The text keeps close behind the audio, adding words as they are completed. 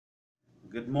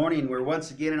Good morning. We're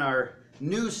once again in our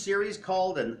new series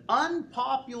called An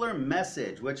Unpopular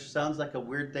Message, which sounds like a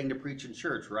weird thing to preach in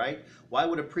church, right? Why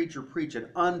would a preacher preach an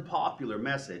unpopular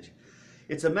message?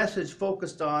 It's a message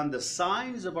focused on the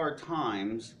signs of our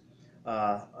times,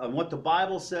 on what the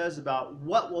Bible says about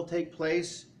what will take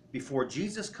place before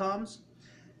Jesus comes.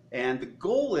 And the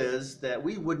goal is that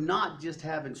we would not just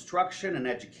have instruction and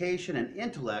education and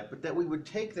intellect, but that we would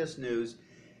take this news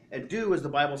and do as the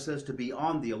Bible says, to be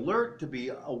on the alert, to be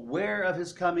aware of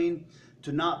his coming,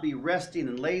 to not be resting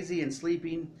and lazy and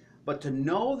sleeping, but to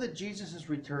know that Jesus is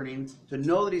returning, to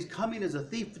know that he's coming as a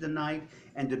thief in the night,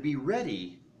 and to be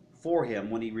ready for him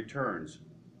when he returns.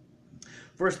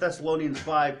 1 Thessalonians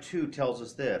 5:2 tells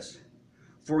us this: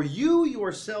 "For you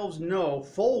yourselves know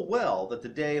full well that the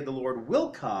day of the Lord will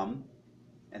come."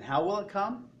 And how will it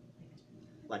come?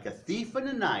 Like a thief in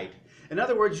the night. In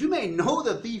other words, you may know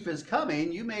the thief is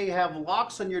coming, you may have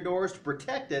locks on your doors to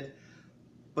protect it,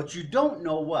 but you don't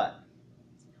know what?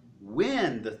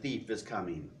 When the thief is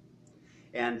coming.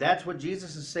 And that's what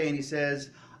Jesus is saying. He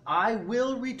says, I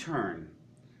will return.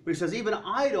 But he says, even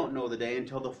I don't know the day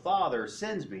until the Father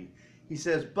sends me. He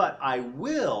says, but I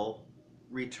will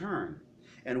return.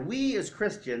 And we as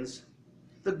Christians,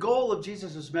 the goal of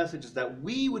Jesus' message is that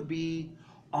we would be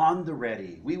on the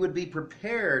ready. We would be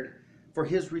prepared for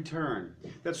his return.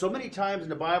 That so many times in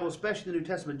the Bible, especially in the New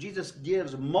Testament, Jesus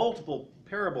gives multiple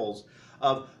parables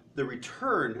of the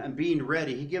return and being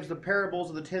ready. He gives the parables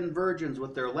of the 10 virgins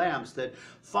with their lamps, that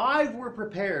 5 were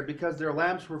prepared because their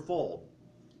lamps were full,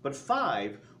 but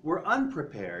 5 were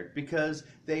unprepared because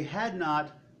they had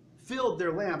not filled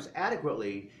their lamps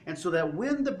adequately, and so that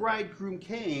when the bridegroom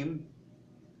came,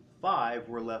 5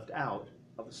 were left out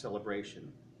of the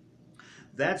celebration.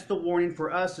 That's the warning for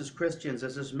us as Christians,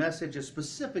 as this message is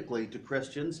specifically to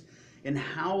Christians, in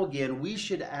how, again, we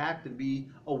should act and be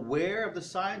aware of the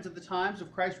signs of the times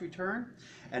of Christ's return.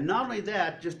 And not only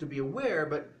that, just to be aware,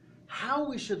 but how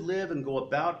we should live and go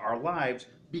about our lives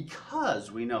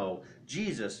because we know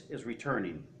Jesus is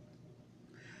returning.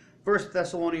 1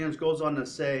 Thessalonians 5 goes on to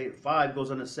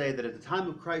say that at the time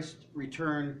of Christ's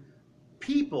return,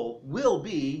 people will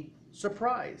be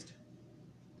surprised.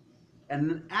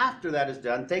 And after that is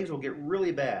done, things will get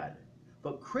really bad.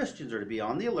 But Christians are to be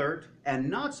on the alert and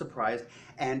not surprised,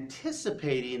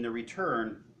 anticipating the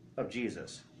return of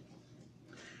Jesus.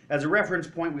 As a reference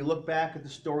point, we look back at the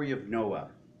story of Noah.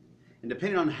 And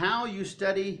depending on how you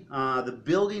study the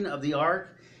building of the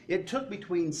ark, it took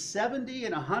between 70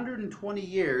 and 120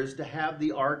 years to have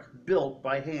the ark built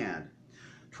by hand.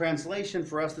 Translation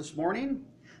for us this morning: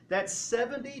 that's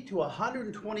 70 to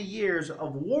 120 years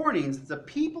of warnings that the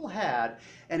people had,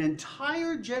 an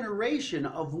entire generation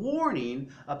of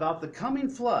warning about the coming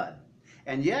flood.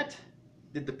 And yet,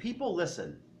 did the people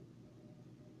listen?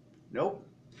 Nope.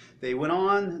 They went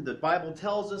on, the Bible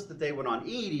tells us that they went on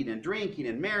eating and drinking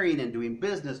and marrying and doing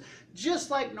business,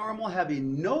 just like normal,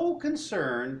 having no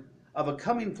concern of a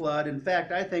coming flood. In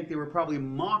fact, I think they were probably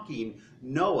mocking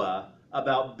Noah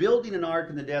about building an ark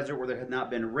in the desert where there had not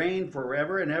been rain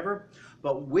forever and ever.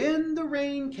 But when the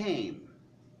rain came,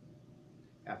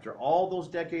 after all those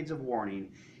decades of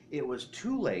warning, it was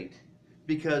too late,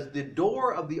 because the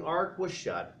door of the ark was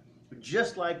shut,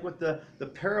 just like with the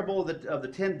parable of the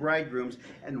 10 bridegrooms.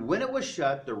 And when it was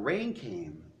shut, the rain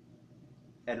came,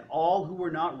 and all who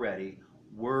were not ready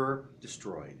were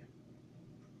destroyed,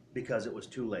 because it was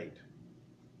too late.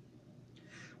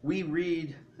 We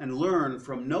read and learn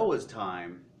from Noah's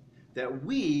time that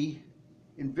we,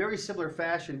 in very similar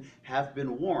fashion, have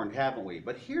been warned, haven't we?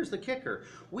 But here's the kicker.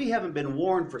 We haven't been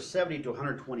warned for 70 to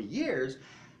 120 years.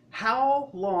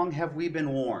 How long have we been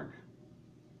warned?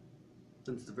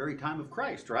 Since the very time of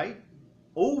Christ, right?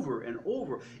 Over and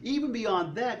over. Even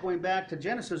beyond that, going back to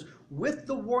Genesis, with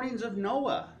the warnings of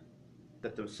Noah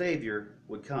that the Savior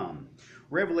would come.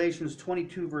 Revelations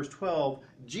 22 verse 12,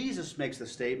 Jesus makes the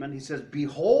statement. He says,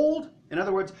 behold, in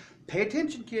other words, pay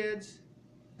attention, kids.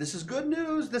 This is good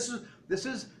news. This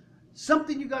is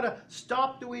something you got to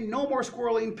stop doing. No more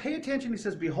squirreling. Pay attention. He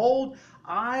says, behold,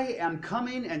 I am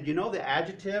coming. And you know the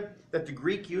adjective that the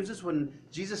Greek uses when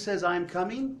Jesus says, I'm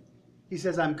coming? He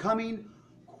says, I'm coming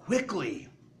quickly,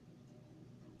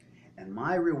 and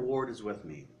my reward is with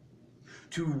me,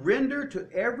 to render to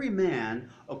every man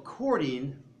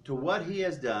according to what he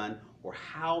has done or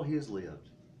how he has lived.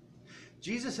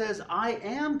 Jesus says, I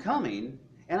am coming,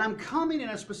 and I'm coming in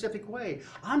a specific way.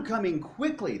 I'm coming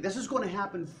quickly. This is going to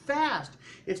happen fast.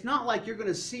 It's not like you're going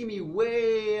to see me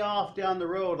way off down the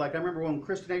road. Like I remember when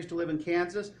Chris and I used to live in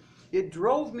Kansas, It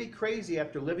drove me crazy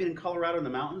after living in Colorado in the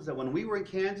mountains that when we were in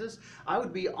Kansas, I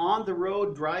would be on the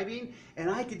road driving and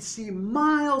I could see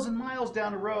miles and miles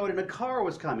down the road and a car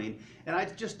was coming, and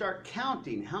I'd just start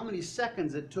counting how many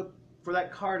seconds it took for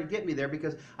that car to get me there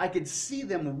because I could see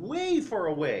them way far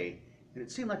away and it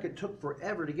seemed like it took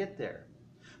forever to get there.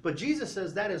 But Jesus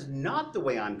says that is not the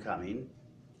way I'm coming.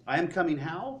 I am coming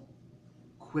how?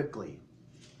 Quickly.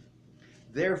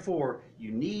 Therefore,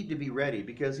 you need to be ready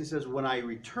because he says, when I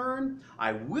return,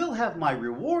 I will have my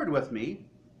reward with me,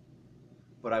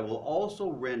 but I will also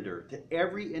render to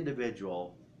every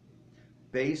individual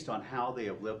based on how they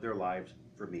have lived their lives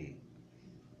for me.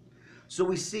 So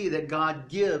we see that God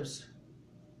gives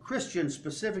Christians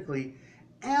specifically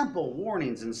ample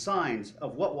warnings and signs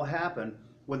of what will happen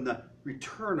when the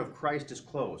return of Christ is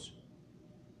close.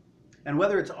 And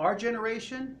whether it's our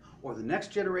generation or the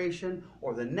next generation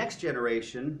or the next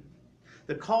generation,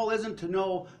 the call isn't to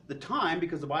know the time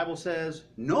because the Bible says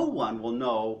no one will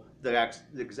know the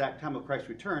exact time of Christ's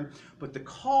return, but the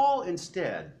call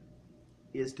instead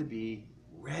is to be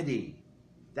ready.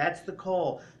 That's the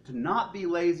call, to not be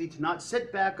lazy, to not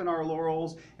sit back on our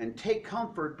laurels and take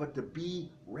comfort, but to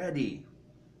be ready.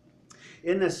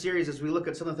 In this series, as we look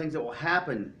at some of the things that will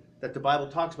happen that the Bible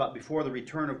talks about before the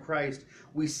return of Christ,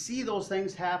 we see those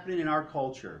things happening in our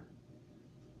culture.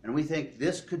 And we think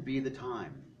this could be the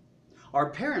time. Our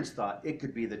parents thought it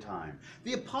could be the time.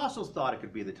 The apostles thought it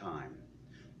could be the time.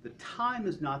 The time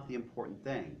is not the important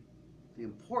thing. The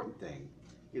important thing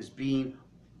is being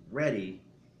ready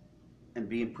and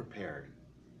being prepared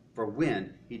for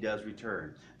when he does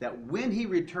return. That when he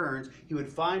returns, he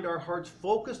would find our hearts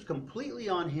focused completely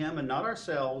on him and not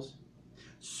ourselves,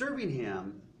 serving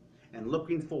him and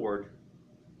looking forward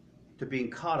to being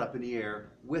caught up in the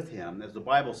air with him, as the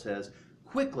Bible says,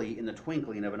 quickly in the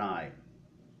twinkling of an eye.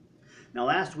 Now,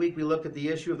 last week we looked at the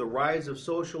issue of the rise of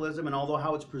socialism, and although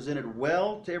how it's presented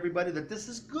well to everybody that this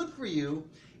is good for you,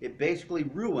 it basically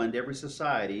ruined every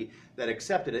society that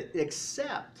accepted it,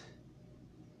 except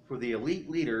for the elite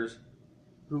leaders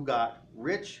who got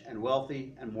rich and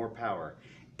wealthy and more power.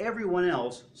 Everyone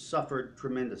else suffered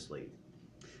tremendously.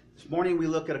 This morning we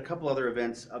look at a couple other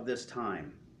events of this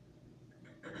time.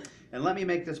 And let me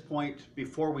make this point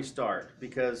before we start,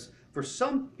 because for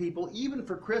some people, even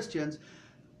for Christians,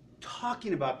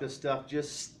 talking about this stuff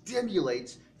just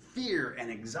stimulates fear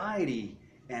and anxiety,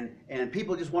 and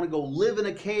people just want to go live in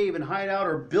a cave and hide out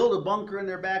or build a bunker in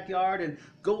their backyard and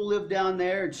go live down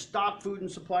there and stock food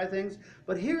and supply things.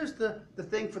 But here's the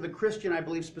thing for the Christian, I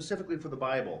believe, specifically for the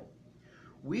Bible.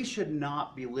 We should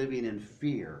not be living in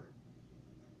fear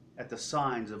at the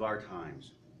signs of our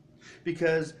times,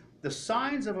 because the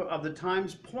signs of the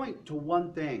times point to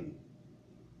one thing: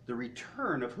 the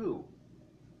return of who?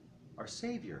 Our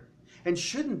Savior. And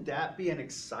shouldn't that be an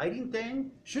exciting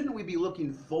thing? Shouldn't we be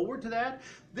looking forward to that?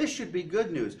 This should be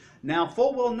good news. Now,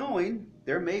 full well knowing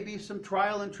there may be some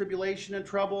trial and tribulation and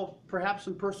trouble, perhaps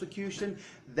some persecution.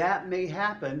 That may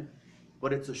happen,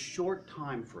 but it's a short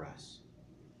time for us.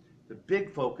 The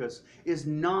big focus is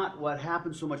not what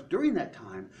happens so much during that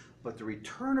time, but the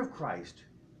return of Christ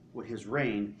when his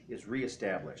reign is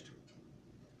reestablished.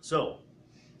 So,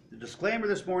 the disclaimer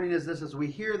this morning is this: as we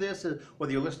hear this,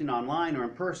 whether you're listening online or in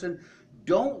person,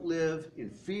 don't live in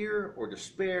fear or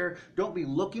despair. Don't be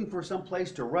looking for some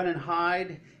place to run and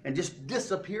hide and just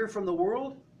disappear from the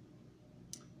world.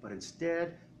 But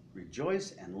instead,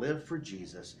 rejoice and live for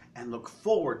Jesus and look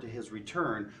forward to his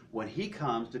return when he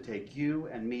comes to take you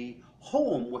and me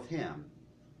home with him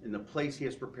in the place he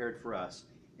has prepared for us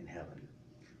in heaven.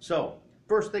 So,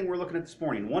 first thing we're looking at this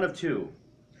morning, one of two.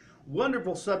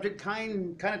 Wonderful subject,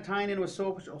 kind of tying in with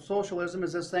socialism,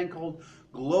 is this thing called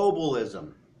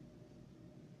globalism.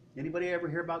 Anybody ever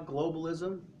hear about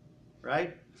globalism?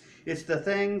 Right? It's the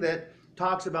thing that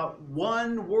talks about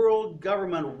one world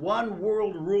government, one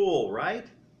world rule, right?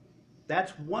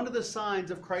 That's one of the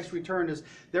signs of Christ's return, is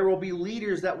there will be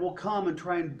leaders that will come and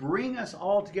try and bring us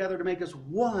all together to make us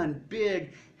one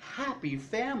big, happy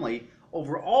family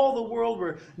over all the world,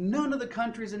 where none of the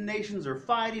countries and nations are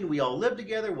fighting. We all live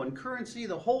together, one currency,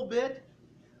 the whole bit.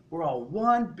 We're all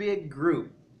one big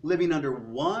group living under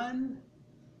one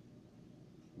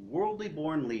worldly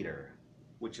born leader,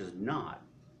 which is not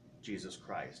Jesus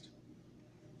Christ.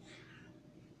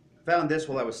 I found this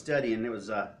while I was studying.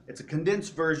 It's a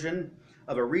condensed version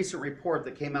of a recent report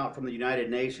that came out from the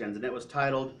United Nations, and it was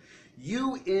titled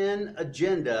UN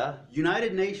Agenda,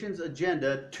 United Nations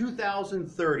Agenda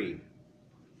 2030.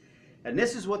 And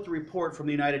this is what the report from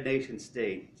the United Nations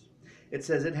states. It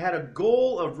says it had a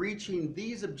goal of reaching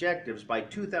these objectives by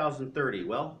 2030.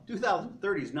 Well,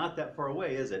 2030 is not that far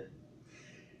away, is it?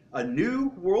 A new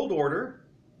world order,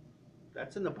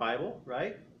 That's in the Bible,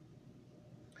 right?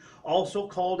 Also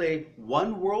called a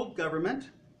one world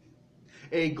government,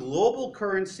 a global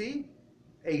currency,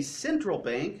 a central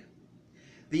bank,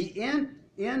 the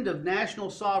end of national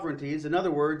sovereignties. In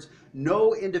other words,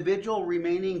 no individual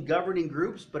remaining governing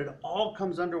groups, but it all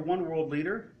comes under one world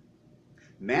leader,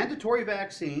 mandatory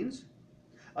vaccines,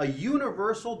 a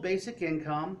universal basic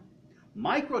income,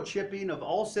 microchipping of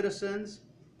all citizens,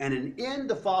 and an end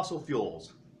to fossil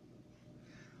fuels.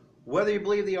 Whether you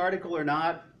believe the article or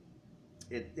not,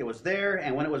 it was there,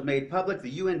 and when it was made public, the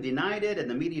UN denied it and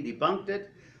the media debunked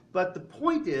it. But the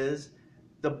point is,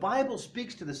 the Bible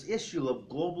speaks to this issue of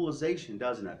globalization,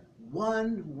 doesn't it?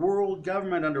 One world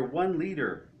government under one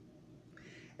leader.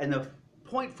 And the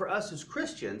point for us as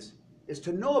Christians is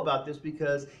to know about this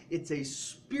because it's a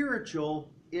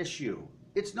spiritual issue.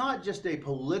 It's not just a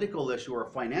political issue or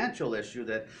a financial issue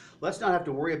that let's not have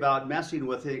to worry about messing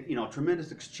with it,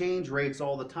 tremendous exchange rates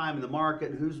all the time in the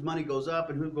market and whose money goes up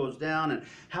and who goes down and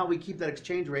how we keep that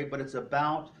exchange rate, but it's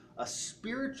about a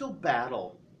spiritual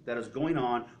battle that is going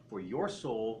on for your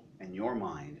soul and your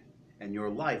mind and your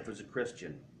life as a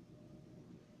Christian.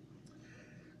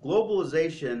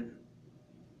 Globalization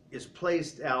is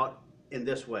placed out in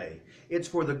this way. It's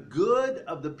for the good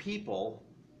of the people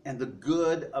and the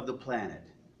good of the planet.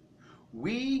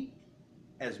 We,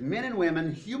 as men and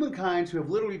women, humankind who have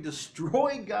literally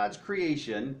destroyed God's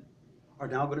creation, are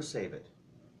now going to save it.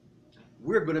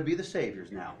 We're going to be the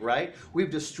saviors now, right?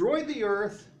 We've destroyed the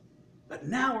earth, but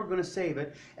now we're going to save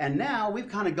it. And now we've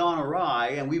kind of gone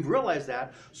awry, and we've realized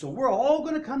that. So we're all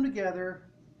going to come together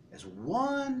as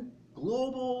one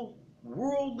global,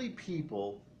 worldly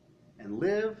people and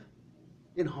live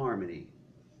in harmony,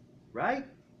 right?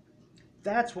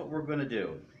 That's what we're going to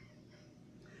do.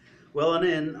 Well, and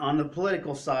then on the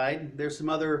political side, there's some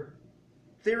other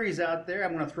theories out there.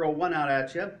 I'm going to throw one out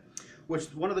at you, which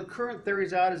one of the current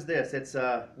theories out is this. It's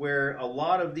where a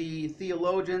lot of the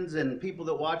theologians and people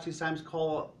that watch these times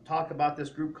talk about this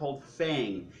group called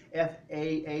FANG,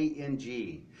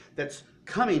 F-A-A-N-G, that's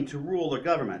coming to rule the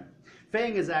government.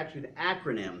 FANG is actually an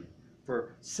acronym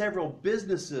for several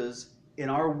businesses in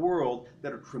our world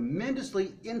that are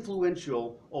tremendously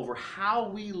influential over how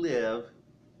we live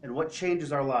and what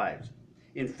changes our lives.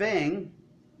 In FANG,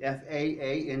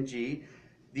 F-A-A-N-G,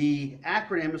 the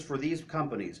acronym is for these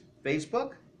companies: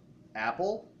 Facebook,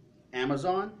 Apple,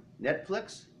 Amazon,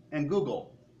 Netflix, and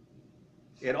Google.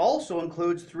 It also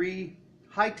includes 3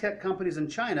 high-tech companies in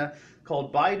China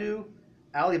called Baidu,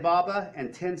 Alibaba,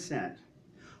 and Tencent.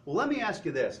 Well, let me ask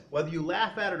you this, whether you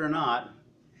laugh at it or not,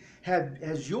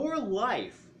 has your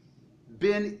life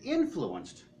been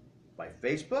influenced by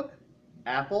Facebook,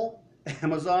 Apple,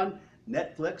 Amazon,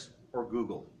 Netflix, or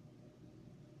Google?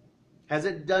 Has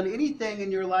it done anything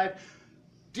in your life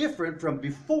different from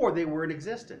before they were in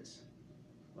existence?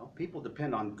 Well, people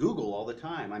depend on Google all the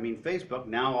time. I mean, Facebook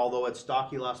now, although its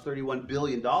stock, he lost $31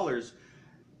 billion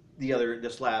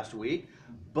this last week,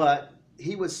 but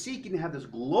he was seeking to have this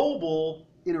global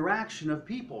interaction of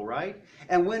people, right?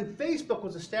 And when Facebook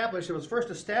was established, it was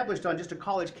first established on just a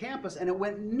college campus, and it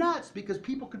went nuts because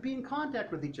people could be in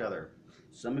contact with each other.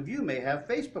 Some of you may have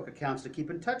Facebook accounts to keep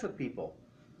in touch with people.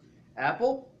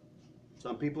 Apple,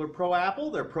 some people are pro-Apple,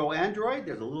 they're pro-Android.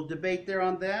 There's a little debate there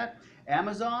on that.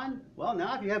 Amazon, well,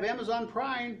 now if you have Amazon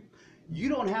Prime, you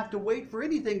don't have to wait for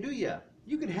anything, do you?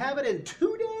 You can have it in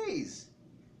 2 days.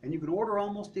 And you can order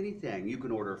almost anything. You can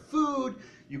order food,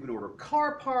 you can order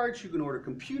car parts, you can order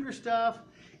computer stuff.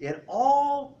 It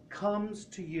all comes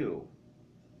to you.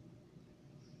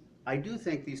 I do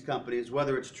think these companies,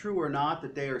 whether it's true or not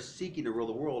that they are seeking to rule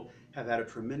the world, have had a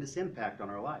tremendous impact on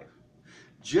our life.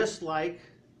 Just like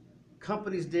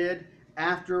companies did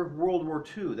after World War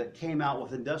II that came out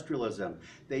with industrialism.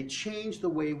 They changed the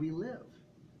way we live.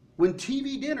 When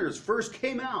TV dinners first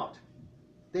came out,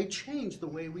 they changed the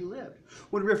way we lived.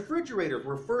 When refrigerators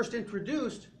were first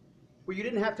introduced, where you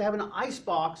didn't have to have an ice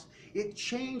box, it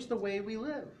changed the way we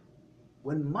live.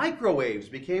 When microwaves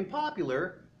became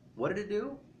popular, what did it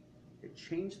do? It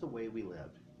changed the way we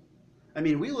lived. I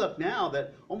mean, we look now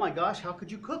that, oh my gosh, how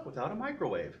could you cook without a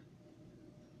microwave?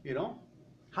 You know,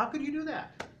 how could you do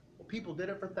that? Well, people did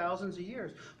it for thousands of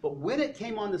years. But when it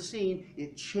came on the scene,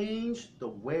 it changed the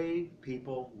way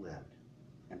people lived.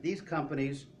 And these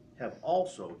companies have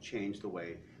also changed the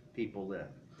way people live.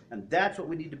 And that's what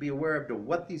we need to be aware of, to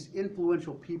what these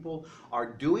influential people are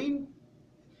doing,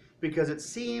 because it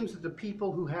seems that the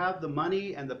people who have the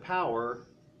money and the power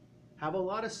have a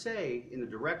lot of say in the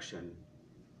direction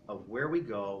of where we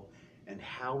go and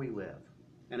how we live.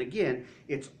 And again,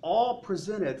 it's all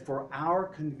presented for our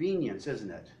convenience,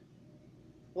 isn't it?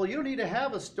 Well, you don't need to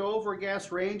have a stove or a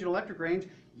gas range, an electric range.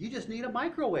 You just need a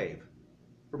microwave.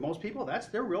 For most people, that's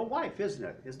their real wife, isn't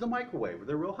it? Is the microwave or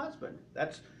their real husband.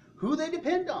 That's who they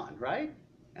depend on, right?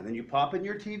 And then you pop in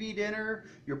your TV dinner,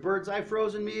 your bird's eye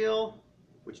frozen meal,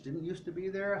 which didn't used to be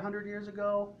there 100 years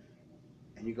ago,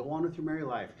 and you go on with your merry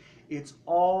life. It's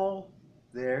all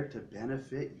there to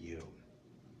benefit you.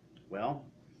 Well,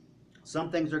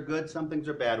 some things are good, some things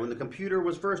are bad. When the computer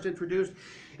was first introduced,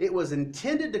 it was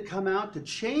intended to come out to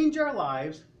change our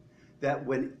lives, that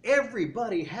when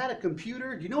everybody had a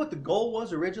computer, do you know what the goal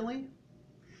was originally?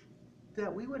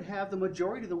 That we would have the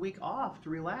majority of the week off to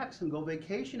relax and go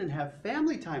vacation and have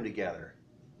family time together.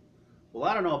 Well,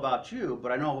 I don't know about you,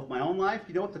 but I know with my own life,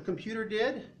 you know what the computer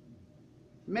did? It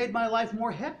made my life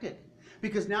more hectic.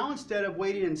 Because now instead of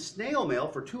waiting in snail mail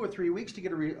for 2 or 3 weeks to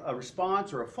get a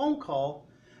response or a phone call,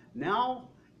 now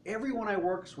everyone I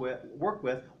work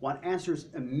with want answers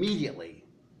immediately.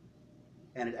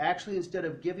 And it actually, instead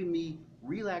of giving me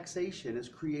relaxation, has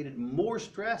created more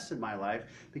stress in my life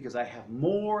because I have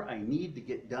more I need to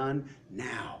get done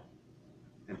now.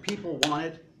 And people want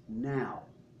it now,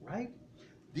 right?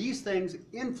 These things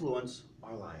influence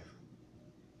our life.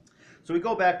 So we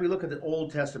go back, we look at the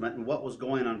Old Testament and what was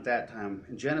going on at that time.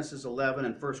 In Genesis 11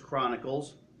 and 1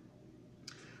 Chronicles,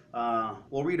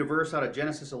 we'll read a verse out of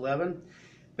Genesis 11.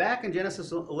 Back in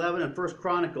Genesis 11 and 1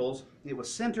 Chronicles, it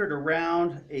was centered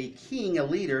around a king, a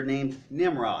leader named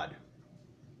Nimrod.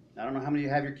 I don't know how many of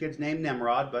you have your kids named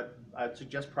Nimrod, but I'd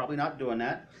suggest probably not doing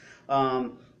that.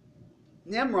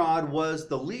 Nimrod was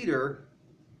the leader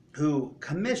who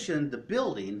commissioned the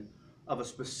building of a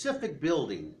specific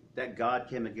building that God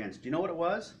came against. Do you know what it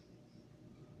was?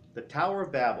 The Tower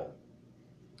of Babel.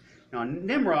 Now,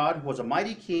 Nimrod was a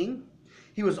mighty king.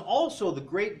 He was also the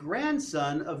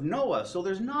great-grandson of Noah, so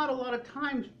there's not a lot of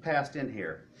time passed in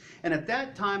here. And at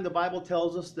that time, the Bible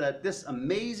tells us that this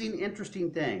amazing,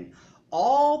 interesting thing,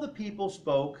 all the people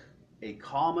spoke a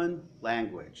common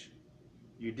language.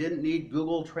 You didn't need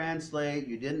Google Translate.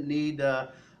 You didn't need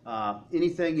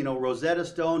anything, Rosetta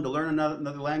Stone to learn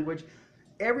another language.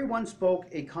 Everyone spoke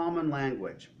a common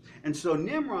language. And so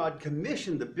Nimrod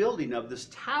commissioned the building of this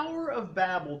Tower of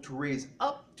Babel to raise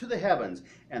up to the heavens.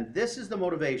 And this is the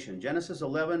motivation. Genesis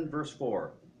 11, verse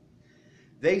 4.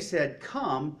 They said,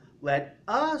 "Come, let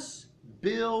us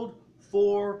build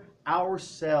for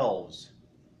ourselves."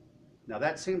 Now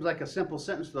that seems like a simple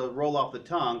sentence to roll off the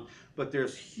tongue, but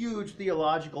there's huge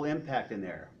theological impact in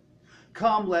there.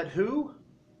 Come, let who?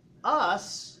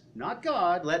 Us, not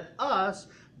God, let us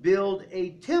build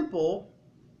a temple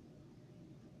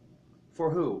for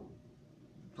who?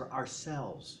 For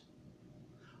ourselves.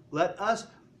 Let us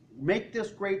make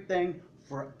this great thing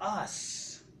for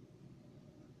us.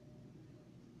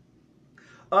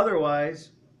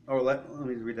 Otherwise, let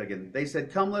me read that again. They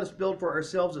said, "Come, let us build for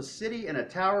ourselves a city and a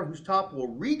tower whose top will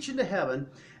reach into heaven,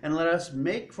 and let us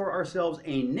make for ourselves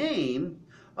a name.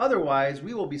 Otherwise,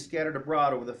 we will be scattered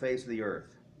abroad over the face of the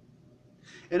earth."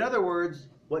 In other words,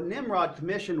 what Nimrod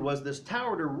commissioned was this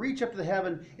tower to reach up to the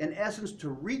heaven, in essence, to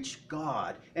reach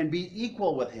God and be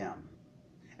equal with him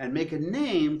and make a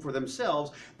name for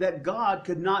themselves that God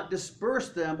could not disperse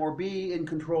them or be in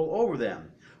control over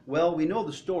them. Well, we know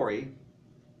the story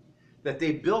that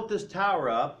they built this tower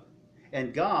up,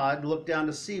 and God looked down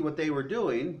to see what they were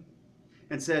doing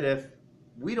and said, if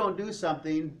we don't do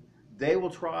something, they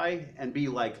will try and be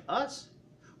like us,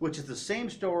 which is the same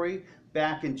story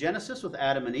back in Genesis with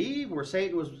Adam and Eve, where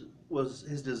Satan was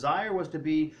his desire was to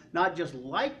be not just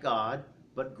like God,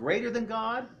 but greater than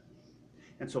God.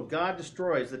 And so God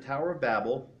destroys the Tower of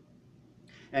Babel,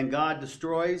 and God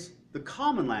destroys the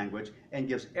common language and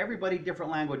gives everybody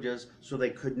different languages so they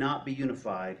could not be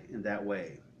unified in that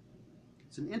way.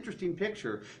 It's an interesting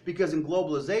picture because in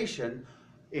globalization,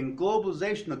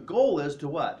 the goal is to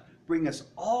what? Bring us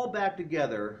all back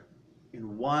together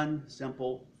in one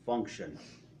simple function.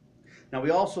 Now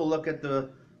we also look at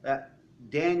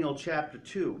Daniel chapter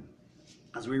 2,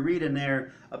 as we read in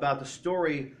there about the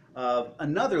story of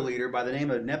another leader by the name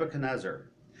of Nebuchadnezzar.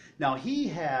 Now he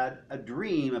had a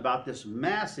dream about this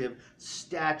massive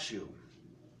statue,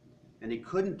 and he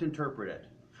couldn't interpret it.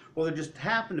 Well, there just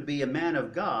happened to be a man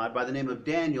of God by the name of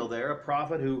Daniel there, a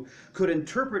prophet who could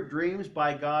interpret dreams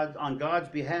on God's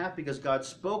behalf because God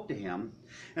spoke to him.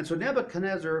 And so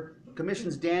Nebuchadnezzar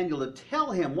commissions Daniel to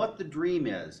tell him what the dream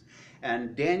is.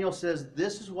 And Daniel says,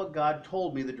 this is what God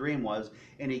told me the dream was.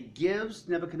 And he gives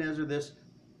Nebuchadnezzar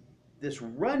this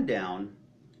rundown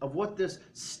of what this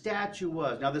statue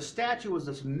was. Now, the statue was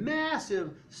this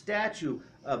massive statue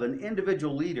of an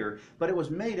individual leader, but it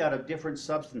was made out of different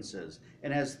substances.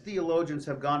 And as theologians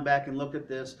have gone back and looked at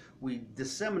this, we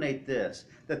disseminate this,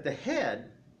 that the head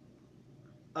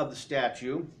of the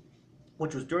statue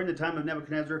which was during the time of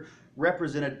Nebuchadnezzar,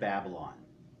 represented Babylon.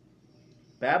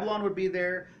 Babylon would be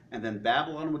there, and then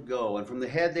Babylon would go. And from the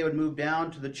head they would move down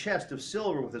to the chest of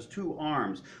silver with its two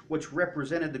arms, which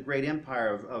represented the great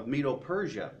empire of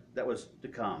Medo-Persia that was to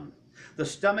come. The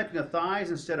stomach and the thighs,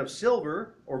 instead of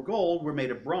silver or gold, were made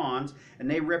of bronze, and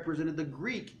they represented the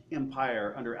Greek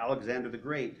empire under Alexander the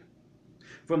Great.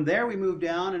 From there we moved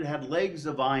down and had legs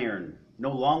of iron.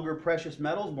 No longer precious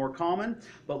metals, more common,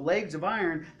 but legs of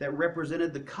iron that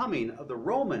represented the coming of the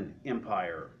Roman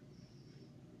Empire.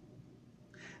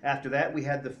 After that, we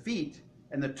had the feet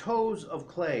and the toes of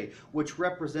clay, which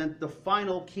represent the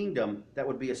final kingdom that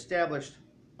would be established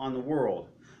on the world.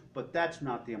 But that's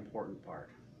not the important part.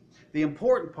 The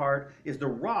important part is the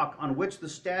rock on which the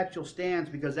statue stands,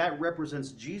 because that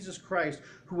represents Jesus Christ,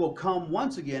 who will come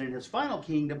once again in his final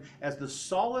kingdom as the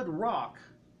solid rock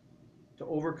to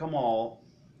overcome all,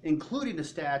 including the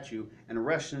statue, and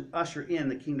usher in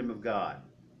the kingdom of God.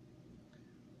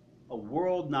 A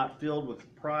world not filled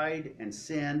with pride and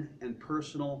sin and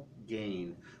personal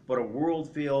gain, but a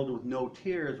world filled with no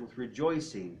tears, with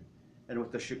rejoicing, and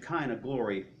with the Shekinah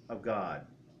glory of God.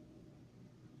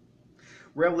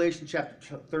 Revelation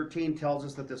chapter 13 tells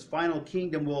us that this final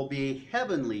kingdom will be a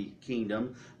heavenly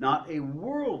kingdom, not a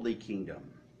worldly kingdom.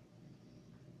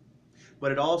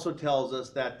 But it also tells us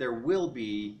that there will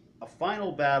be a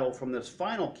final battle from this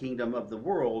final kingdom of the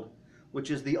world, which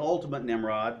is the ultimate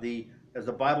Nimrod, as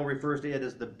the Bible refers to it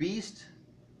as the beast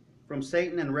from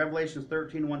Satan in Revelation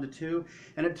 13, 1-2.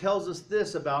 And it tells us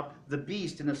this about the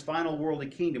beast in his final worldly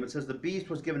kingdom. It says the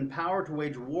beast was given power to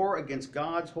wage war against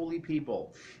God's holy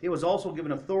people. It was also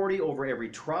given authority over every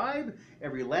tribe,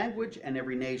 every language, and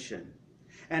every nation.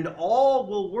 And all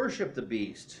will worship the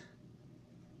beast.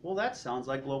 Well, that sounds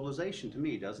like globalization to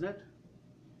me, doesn't it?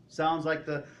 Sounds like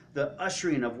the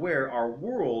ushering of where our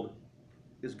world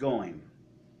is going.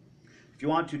 If you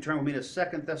want to, turn with me to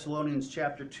 2 Thessalonians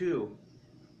chapter 2,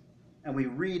 and we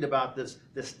read about this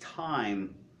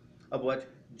time of what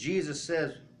Jesus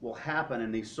says will happen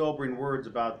in these sobering words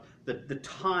about the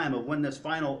time of when this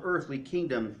final earthly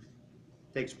kingdom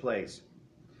takes place.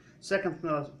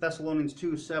 2 Thessalonians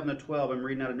 2, 7-12, I'm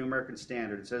reading out a New American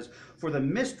Standard. It says, "For the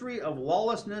mystery of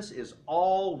lawlessness is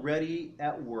already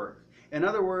at work." In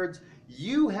other words,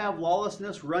 you have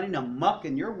lawlessness running amok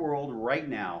in your world right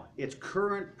now. It's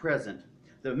current, present.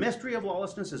 The mystery of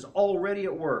lawlessness is already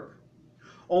at work.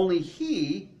 Only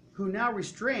he who now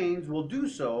restrains will do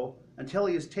so until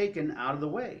he is taken out of the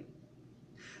way.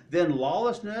 Then the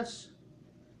lawless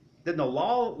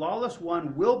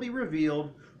one will be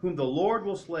revealed, whom the Lord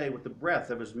will slay with the breath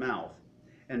of his mouth,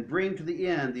 and bring to the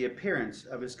end the appearance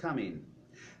of his coming.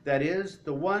 That is,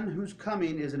 the one whose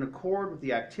coming is in accord with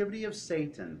the activity of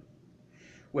Satan,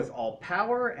 with all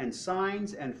power and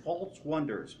signs and false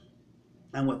wonders,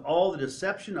 and with all the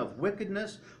deception of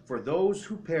wickedness for those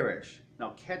who perish.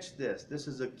 Now catch this. This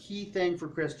is a key thing for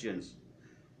Christians.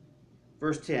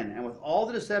 Verse 10, "And with all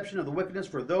the deception of the wickedness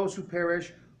for those who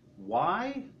perish."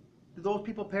 Why do those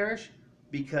people perish?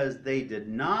 Because they did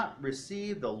not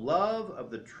receive the love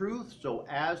of the truth so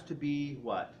as to be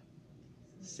what?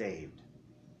 Saved.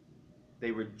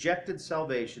 They rejected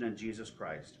salvation in Jesus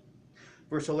Christ.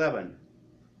 Verse 11,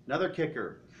 another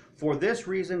kicker. "For this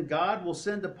reason God will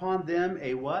send upon them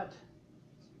a what?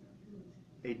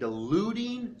 A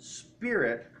deluding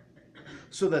spirit,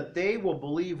 so that they will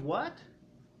believe what?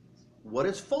 What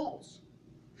is false,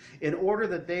 in order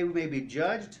that they may be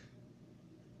judged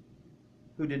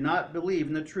who did not believe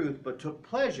in the truth, but took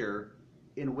pleasure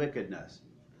in wickedness."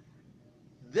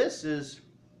 This is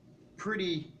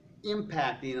pretty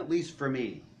impacting, at least for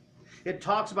me. It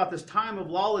talks about this time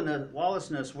of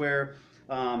lawlessness where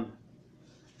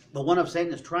the one of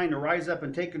Satan is trying to rise up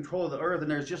and take control of the earth,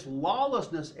 and there's just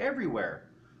lawlessness everywhere.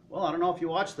 Well, I don't know if you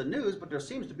watch the news, but there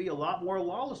seems to be a lot more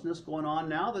lawlessness going on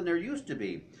now than there used to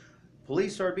be.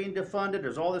 Police are being defunded.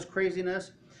 There's all this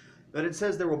craziness. But it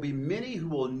says there will be many who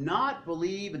will not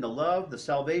believe in the love, the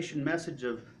salvation message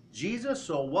of Jesus.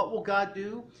 So what will God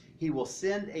do? He will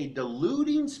send a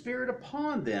deluding spirit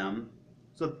upon them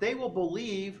so that they will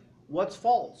believe what's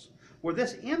false. Where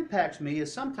this impacts me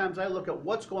is sometimes I look at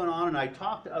what's going on and I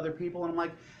talk to other people and I'm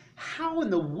like, how in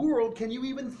the world can you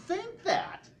even think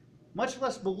that? Much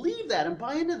less believe that and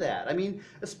buy into that. I mean,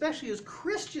 especially as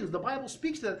Christians, the Bible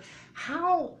speaks to that.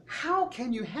 How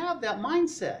can you have that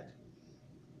mindset?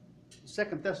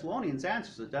 2 Thessalonians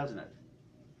answers it, doesn't it?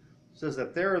 It says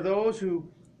that there are those who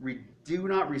do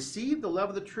not receive the love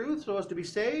of the truth so as to be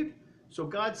saved. So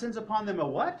God sends upon them a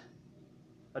what?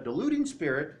 A deluding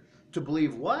spirit to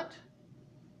believe what?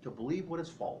 To believe what is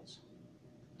false.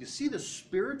 You see the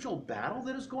spiritual battle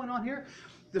that is going on here?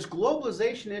 This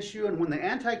globalization issue, and when the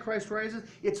Antichrist rises,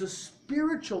 it's a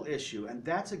spiritual issue. And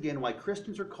that's again why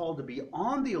Christians are called to be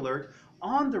on the alert,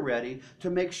 on the ready, to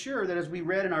make sure that, as we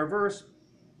read in our verse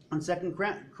in 2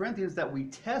 Corinthians, that we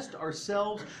test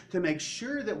ourselves to make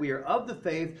sure that we are of the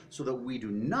faith so that we do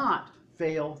not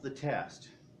fail the test.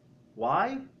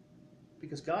 Why?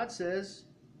 Because God says,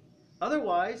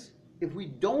 otherwise, if we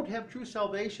don't have true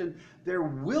salvation, there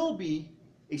will be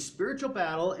a spiritual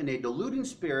battle and a deluding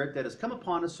spirit that has come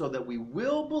upon us so that we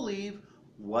will believe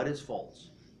what is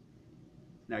false.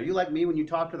 Now, are you like me when you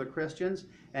talk to the Christians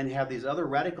and have these other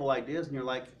radical ideas and you're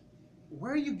like,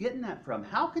 where are you getting that from?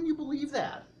 How can you believe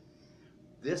that?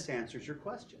 This answers your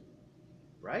question,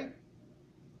 right?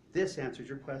 This answers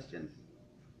your question.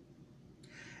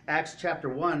 Acts chapter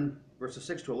 1, verses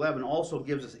 6 to 11 also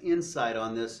gives us insight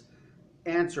on this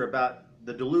answer about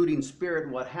the deluding spirit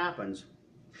and what happens.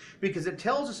 Because it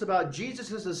tells us about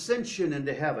Jesus' ascension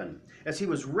into heaven, as he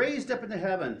was raised up into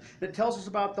heaven. It tells us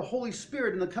about the Holy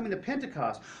Spirit and the coming of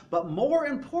Pentecost. But more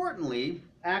importantly,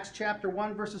 Acts chapter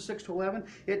 1, verses 6 to 11,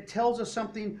 it tells us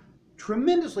something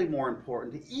tremendously more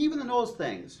important, even than those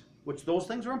things, which those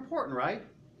things are important, right?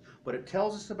 But it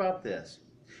tells us about this.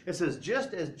 It says,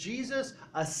 just as Jesus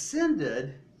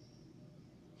ascended,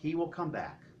 he will come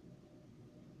back.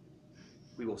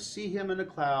 We will see him in the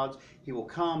clouds. He will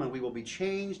come and we will be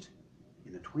changed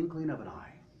in the twinkling of an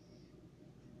eye.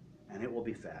 And it will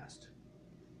be fast.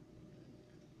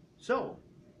 So,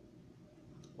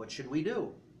 what should we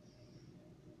do?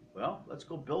 Well, let's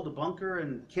go build a bunker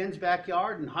in Ken's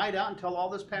backyard and hide out until all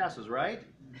this passes, right?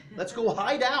 Let's go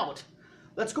hide out.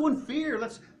 Let's go in fear.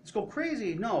 Let's go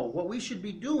crazy. No, what we should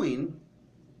be doing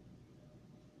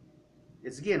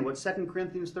is, again, what 2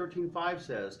 Corinthians 13:5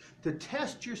 says, to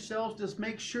test yourselves, to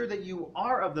make sure that you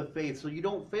are of the faith so you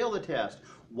don't fail the test.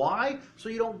 Why? So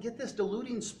you don't get this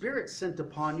deluding spirit sent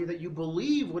upon you that you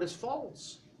believe what is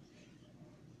false.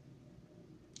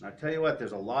 I tell you what,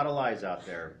 there's a lot of lies out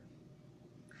there.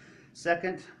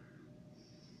 Second,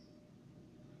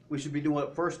 we should be doing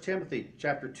what 1 Timothy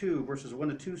chapter 2, verses 1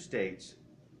 to 2 states.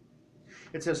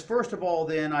 It says, first of all,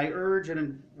 then, I urge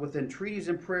and with entreaties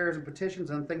and prayers and petitions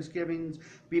and thanksgivings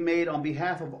be made on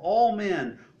behalf of all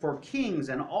men, for kings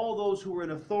and all those who are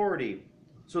in authority,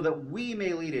 so that we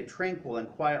may lead a tranquil and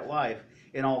quiet life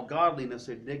in all godliness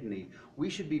and dignity. We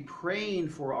should be praying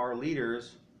for our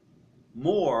leaders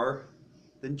more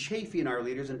than chafing our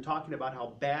leaders and talking about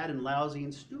how bad and lousy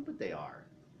and stupid they are.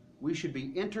 We should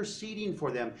be interceding for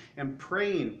them and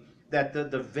praying that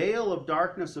the veil of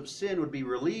darkness of sin would be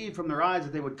relieved from their eyes,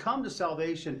 that they would come to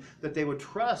salvation, that they would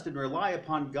trust and rely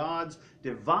upon God's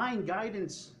divine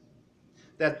guidance,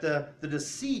 that the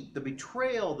deceit, the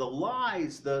betrayal, the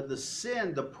lies, the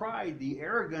sin, the pride, the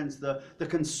arrogance, the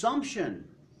consumption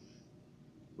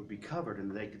would be covered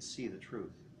and they could see the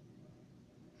truth.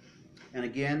 And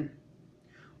again,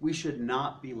 we should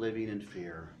not be living in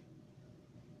fear,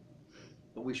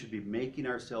 but we should be making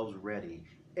ourselves ready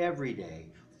every day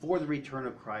for the return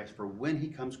of Christ, for when he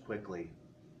comes quickly.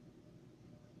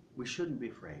 We shouldn't be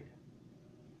afraid.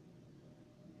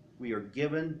 We are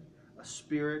given a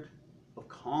spirit of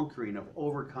conquering, of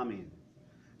overcoming.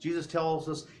 Jesus tells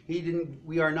us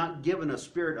we are not given a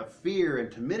spirit of fear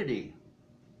and timidity,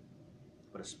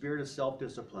 but a spirit of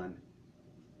self-discipline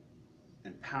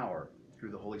and power through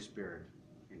the Holy Spirit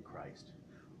in Christ.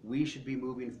 We should be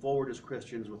moving forward as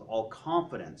Christians with all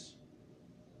confidence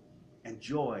and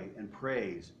joy and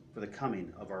praise for the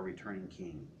coming of our returning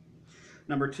King.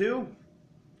 Number 2,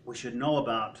 we should know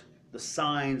about the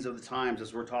signs of the times,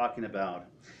 as we're talking about.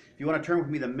 If you want to turn with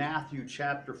me to Matthew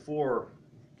chapter 4,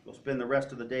 we'll spend the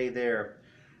rest of the day there.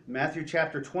 Matthew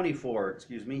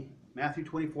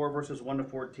 24, verses 1 to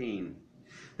 14.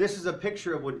 This is a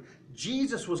picture of when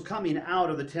Jesus was coming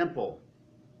out of the temple.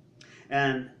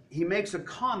 And he makes a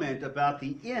comment about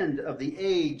the end of the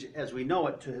age as we know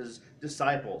it to his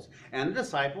disciples. And the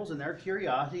disciples, in their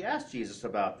curiosity, ask Jesus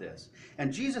about this.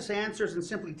 And Jesus answers and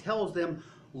simply tells them,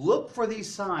 look for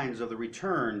these signs of the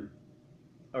return,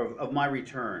 of my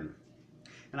return.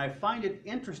 And I find it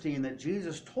interesting that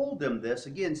Jesus told them this,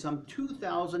 again, some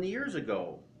 2,000 years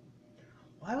ago.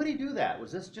 Why would he do that?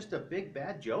 Was this just a big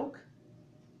bad joke?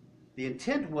 The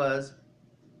intent was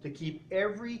to keep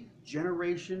every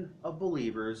generation of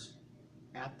believers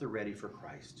at the ready for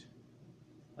Christ.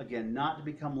 Again, not to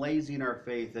become lazy in our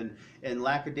faith and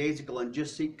lackadaisical and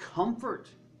just seek comfort,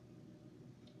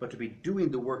 but to be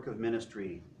doing the work of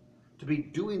ministry, to be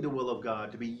doing the will of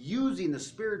God, to be using the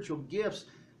spiritual gifts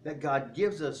that God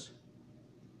gives us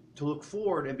to look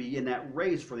forward and be in that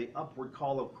race for the upward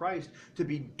call of Christ, to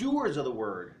be doers of the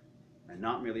word and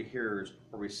not merely hearers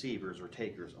or receivers or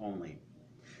takers only.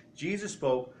 Jesus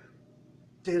spoke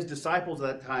to his disciples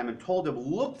at that time and told them,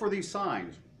 look for these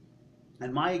signs.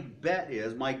 And my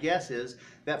guess is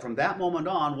that from that moment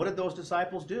on, what did those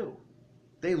disciples do?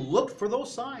 They looked for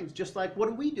those signs, just like what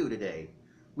do we do today?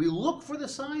 We look for the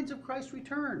signs of Christ's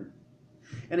return.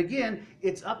 And again,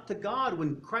 it's up to God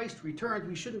when Christ returns.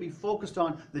 We shouldn't be focused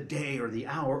on the day or the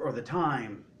hour or the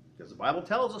time, because the Bible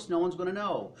tells us no one's going to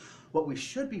know. What we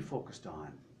should be focused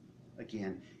on,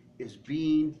 again, is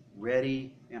being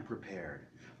ready and prepared.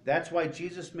 That's why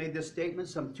Jesus made this statement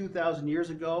some 2,000 years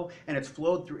ago, and it's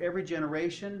flowed through every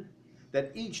generation,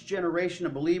 that each generation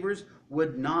of believers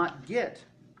would not get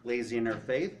lazy in their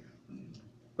faith,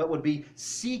 but would be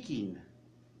seeking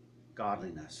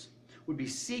godliness, would be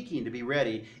seeking to be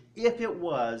ready if it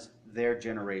was their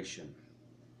generation.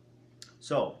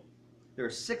 So, there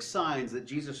are 6 signs that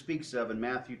Jesus speaks of in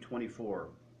Matthew 24.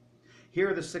 Here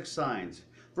are the 6 signs.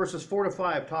 Verses 4 to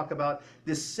 5 talk about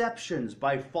deceptions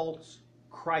by false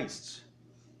Christs,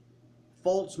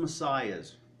 false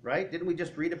messiahs, right? Didn't we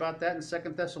just read about that in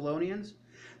 2 Thessalonians?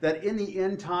 That in the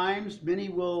end times, many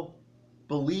will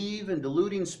believe in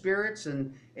deluding spirits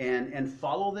and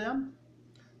follow them.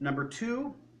 Number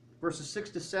 2, verses 6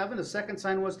 to 7, the second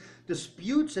sign was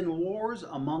disputes and wars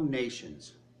among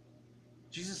nations.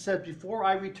 Jesus said, before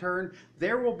I return,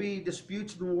 there will be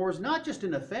disputes and wars, not just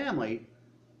in the family,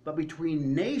 but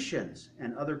between nations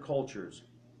and other cultures.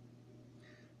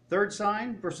 Third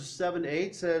sign, verses 7 to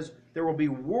 8, says there will be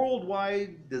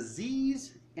worldwide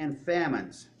disease and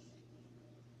famines.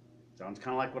 Sounds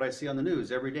kind of like what I see on the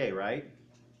news every day, right?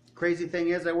 Crazy thing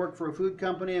is, I work for a food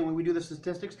company, and when we do the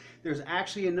statistics, there's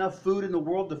actually enough food in the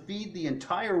world to feed the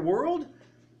entire world,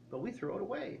 but we throw it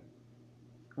away.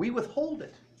 We withhold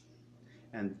it.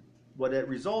 And what it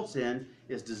results in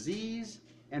is disease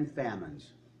and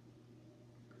famines.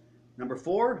 Number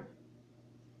 4,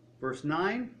 verse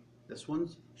 9, this one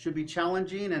should be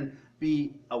challenging and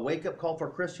be a wake-up call for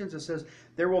Christians. It says,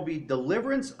 there will be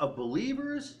deliverance of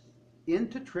believers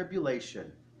into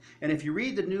tribulation. And if you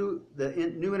read the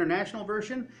New International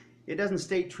Version, it doesn't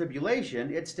state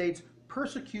tribulation, it states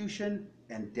persecution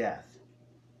and death.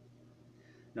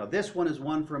 Now this one is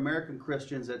one for American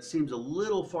Christians that seems a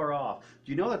little far off.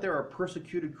 Do you know that there are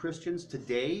persecuted Christians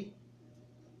today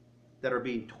that are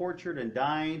being tortured and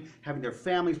dying, having their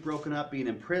families broken up, being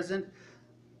imprisoned?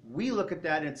 We look at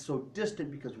that and it's so distant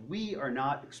because we are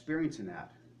not experiencing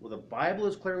that. Well, the Bible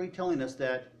is clearly telling us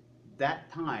that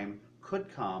that time could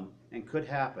come and could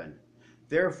happen.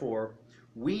 Therefore,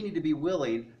 we need to be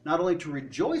willing not only to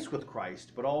rejoice with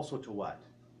Christ, but also to what?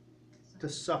 To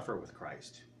suffer with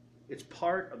Christ. It's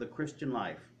part of the Christian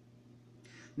life.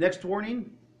 Next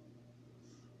warning,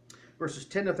 verses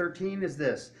 10 to 13 is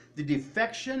this: the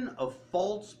defection of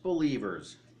false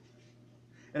believers.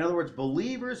 In other words,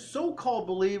 believers, so-called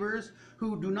believers,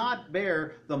 who do not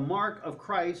bear the mark of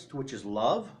Christ, which is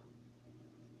love,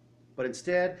 but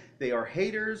instead they are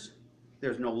haters.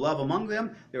 There's no love among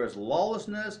them. There is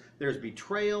lawlessness. There's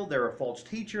betrayal. There are false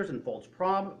teachers and false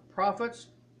prophets.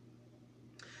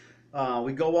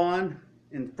 We go on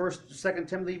in 2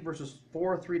 Timothy verses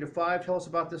 4, 3 to 5 tell us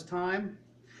about this time.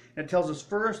 And it tells us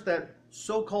first that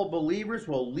so-called believers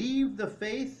will leave the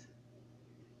faith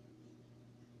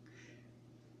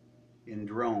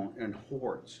in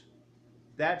hordes.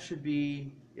 That should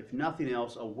be, if nothing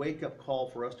else, a wake-up call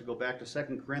for us to go back to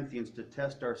 2 Corinthians to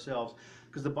test ourselves.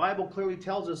 Because the Bible clearly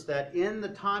tells us that in the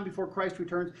time before Christ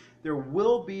returns, there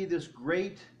will be this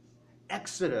great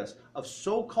exodus of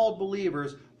so-called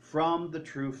believers from the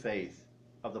true faith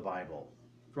of the Bible,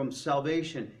 from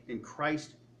salvation in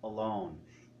Christ alone.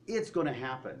 It's going to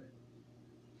happen.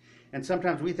 And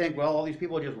sometimes we think, well, all these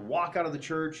people just walk out of the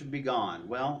church and be gone.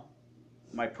 Well,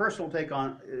 my personal take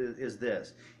on is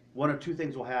this. One of two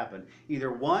things will happen.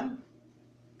 Either one,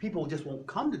 people just won't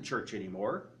come to church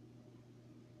anymore.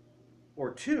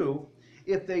 Or two,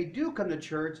 if they do come to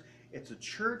church, it's a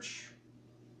church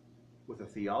with a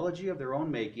theology of their own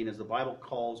making, as the Bible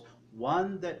calls,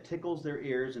 one that tickles their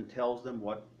ears and tells them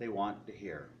what they want to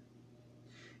hear.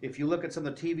 If you look at some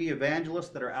of the TV evangelists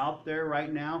that are out there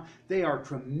right now, they are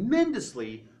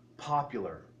tremendously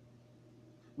popular.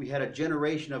 We had a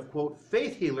generation of, quote,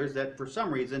 faith healers that for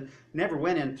some reason never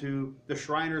went into the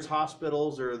Shriners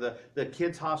hospitals or the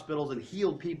kids hospitals and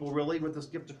healed people really with this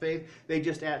gift of faith. They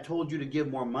just told you to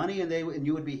give more money and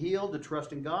you would be healed, to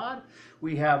trust in God.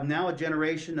 We have now a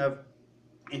generation of,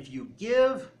 if you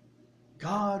give,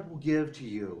 God will give to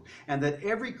you. And that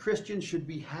every Christian should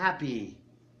be happy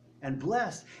and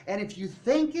blessed. And if you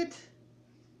think it,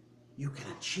 you can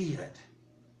achieve it.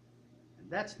 And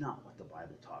that's not what the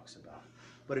Bible talks about.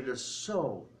 But it is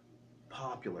so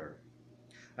popular.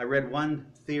 I read one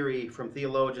theory from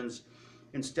theologians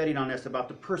in studying on this about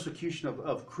the persecution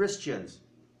of Christians.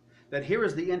 That here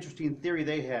is the interesting theory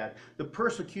they had. The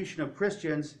persecution of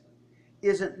Christians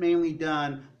isn't mainly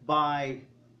done by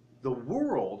the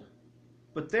world,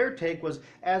 but their take was,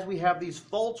 as we have these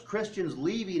false Christians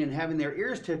leaving and having their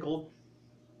ears tickled,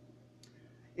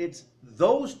 it's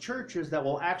those churches that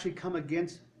will actually come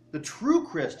against the true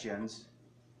Christians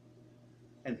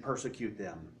and persecute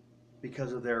them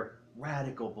because of their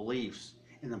radical beliefs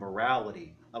in the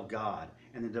morality of God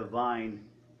and the divine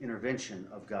intervention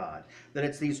of God. That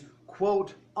it's these,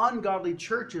 quote, ungodly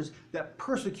churches that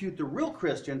persecute the real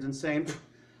Christians and saying,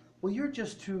 well, you're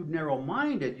just too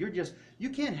narrow-minded. You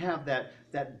can't have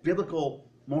that biblical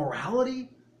morality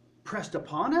pressed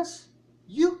upon us.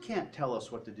 You can't tell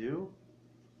us what to do.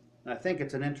 And I think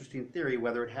it's an interesting theory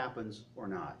whether it happens or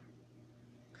not.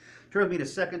 Turn with me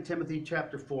to 2 Timothy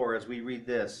chapter 4 as we read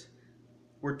this.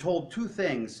 We're told two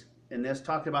things in this,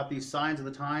 talking about these signs of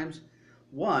the times.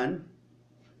 One,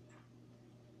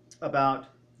 about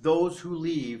those who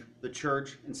leave the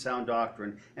church in sound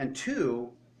doctrine. And two,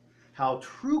 how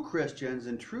true Christians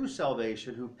and true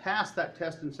salvation who pass that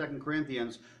test in 2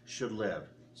 Corinthians should live.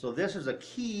 So this is a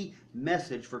key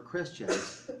message for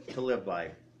Christians to live by.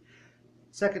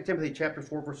 2 Timothy chapter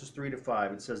 4, verses 3 to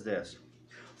 5, it says this: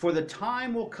 For the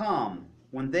time will come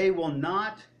when they will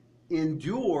not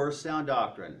endure sound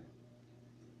doctrine.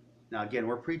 Now again,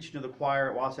 we're preaching to the choir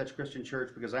at Wasatch Christian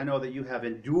Church because I know that you have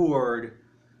endured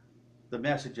the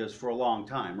messages for a long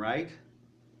time, right?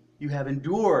 You have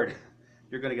endured.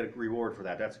 You're going to get a reward for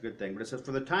that. That's a good thing. But it says,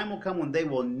 for the time will come when they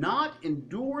will not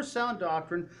endure sound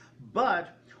doctrine,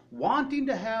 but wanting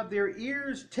to have their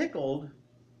ears tickled,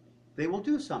 they will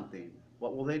do something.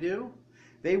 What will they do?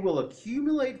 They will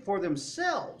accumulate for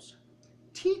themselves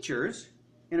teachers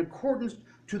in accordance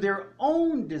to their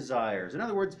own desires. In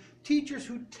other words, teachers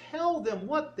who tell them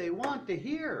what they want to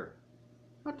hear.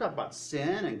 Not talk about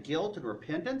sin and guilt and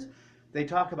repentance. They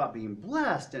talk about being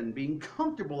blessed and being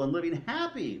comfortable and living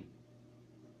happy.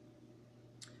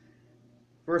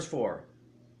 Verse 4,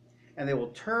 and they will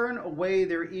turn away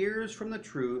their ears from the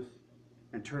truth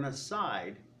and turn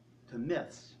aside to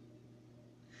myths.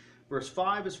 Verse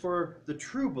 5 is for the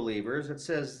true believers. It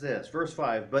says this, verse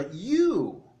 5, but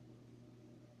you,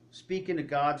 speaking to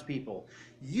God's people,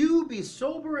 you be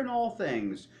sober in all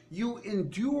things. You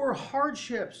endure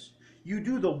hardships. You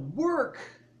do the work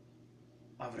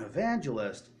of an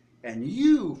evangelist, and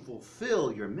you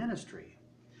fulfill your ministry.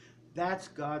 That's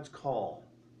God's call.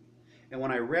 And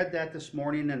when I read that this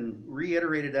morning and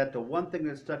reiterated that, the one thing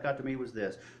that stuck out to me was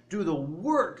this: do the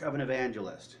work of an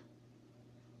evangelist.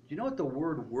 Do you know what the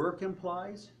word work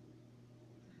implies?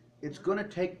 It's going to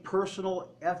take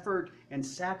personal effort and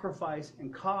sacrifice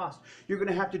and cost. You're going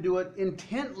to have to do it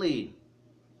intently,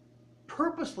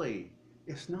 purposely.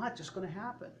 It's not just going to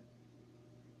happen.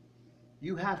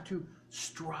 You have to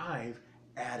strive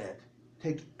at it.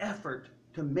 Take effort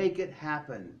to make it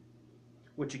happen.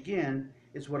 Which again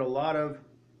is what a lot of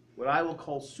what I will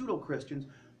call pseudo-Christians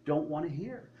don't want to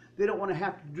hear. They don't want to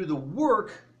have to do the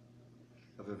work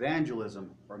of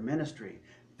evangelism or ministry.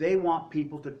 They want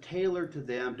people to tailor to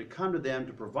them, to come to them,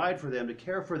 to provide for them, to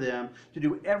care for them, to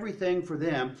do everything for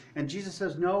them. And Jesus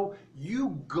says, no,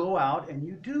 you go out and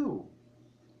you do.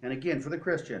 And again, for the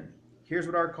Christian, here's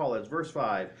what our call is. Verse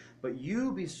 5, but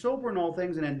you be sober in all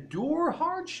things and endure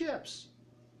hardships.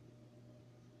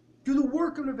 Do the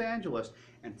work of an evangelist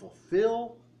and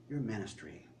fulfill your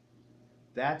ministry.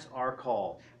 That's our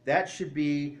call. That should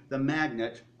be the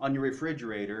magnet on your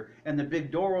refrigerator and the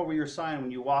big door over your sign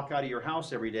when you walk out of your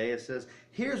house every day. It says,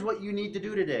 here's what you need to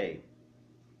do today.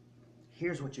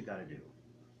 Here's what you got to do.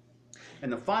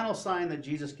 And the final sign that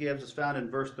Jesus gives is found in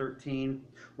verse 13,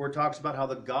 where it talks about how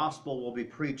the gospel will be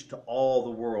preached to all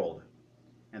the world.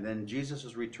 And then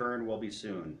Jesus' return will be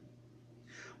soon.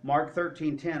 Mark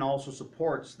 13:10 also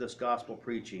supports this gospel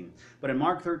preaching. But in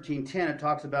Mark 13:10 it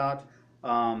talks about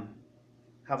how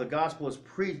the gospel is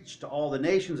preached to all the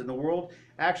nations in the world.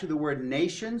 Actually, the word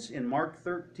nations in Mark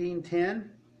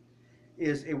 13:10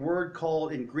 is a word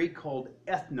called in Greek called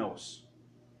ethnos.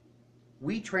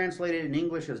 We translate it in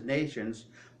English as nations,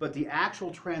 but the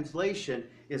actual translation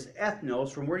is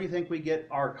ethnos. From where do you think we get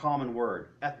our common word?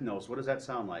 Ethnos. What does that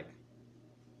sound like?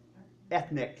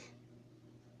 Ethnic.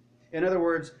 In other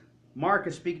words, Mark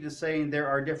is speaking to saying there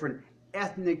are different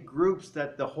ethnic groups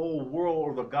that the whole world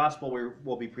or the gospel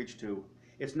will be preached to.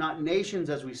 It's not nations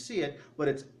as we see it, but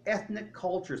it's ethnic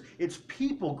cultures. It's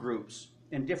people groups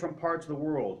in different parts of the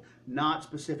world, not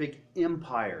specific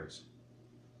empires.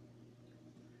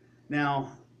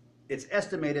 Now, it's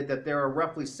estimated that there are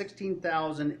roughly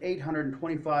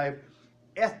 16,825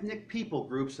 ethnic people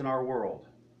groups in our world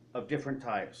of different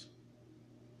types.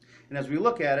 And as we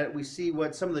look at it, we see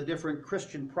what some of the different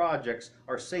Christian projects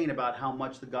are saying about how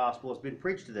much the gospel has been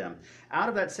preached to them. Out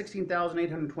of that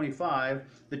 16,825,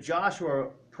 the Joshua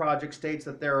Project states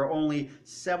that there are only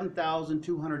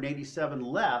 7,287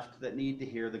 left that need to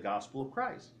hear the gospel of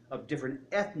Christ, of different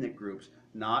ethnic groups,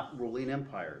 not ruling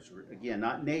empires. Again,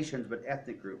 not nations, but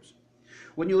ethnic groups.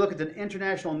 When you look at the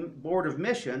International Board of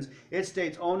Missions, it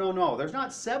states, oh, no, there's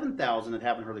not 7,000 that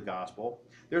haven't heard the gospel.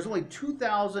 There's only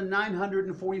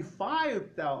 2,945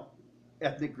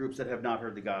 ethnic groups that have not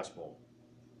heard the gospel.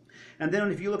 And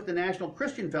then if you look at the National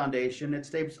Christian Foundation, it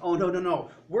states, oh, no,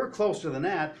 we're closer than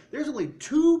that. There's only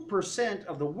 2%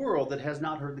 of the world that has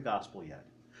not heard the gospel yet.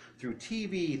 Through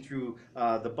TV, through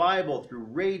the Bible, through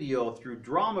radio, through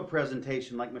drama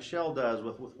presentation like Michelle does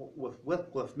with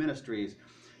Wycliffe Ministries,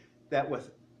 that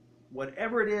with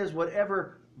whatever it is,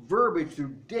 whatever verbiage,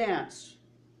 through dance,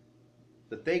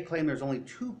 that they claim there's only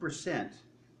 2%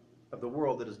 of the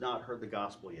world that has not heard the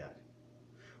gospel yet.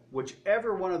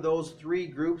 Whichever one of those three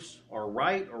groups are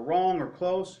right or wrong or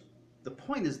close, the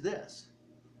point is this.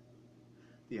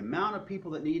 The amount of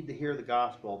people that need to hear the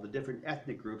gospel, the different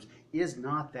ethnic groups, is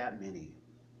not that many.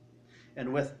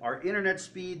 And with our internet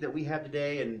speed that we have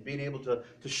today and being able to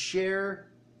share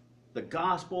the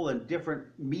gospel in different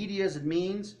medias and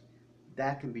means,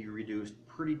 that can be reduced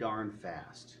pretty darn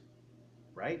fast,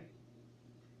 right?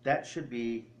 That should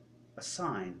be a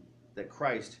sign that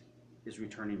Christ is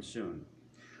returning soon.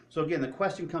 So again, the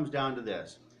question comes down to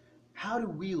this. How do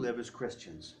we live as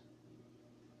Christians?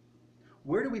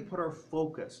 Where do we put our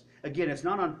focus? Again, it's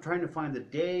not on trying to find the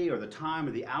day or the time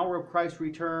or the hour of Christ's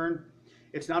return.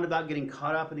 It's not about getting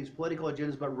caught up in these political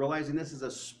agendas, but realizing this is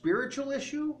a spiritual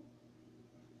issue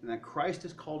and that Christ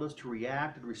has called us to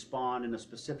react and respond in a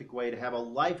specific way, to have a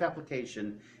life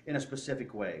application in a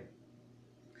specific way.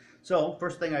 So,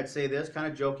 first thing I'd say this, kind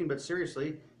of joking, but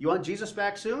seriously, you want Jesus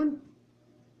back soon?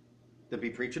 Then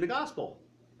be preaching the gospel,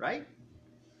 right?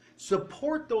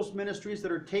 Support those ministries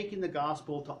that are taking the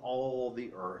gospel to all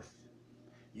the earth.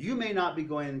 You may not be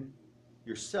going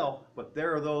yourself, but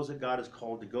there are those that God has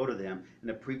called to go to them and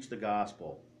to preach the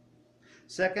gospel.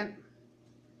 Second,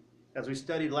 as we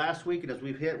studied last week and as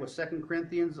we've hit with 2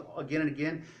 Corinthians again and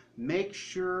again, make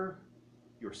sure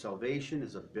your salvation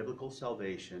is a biblical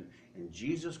salvation in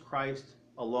Jesus Christ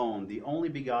alone, the only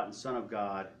begotten Son of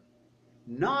God,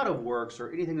 not of works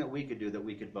or anything that we could do that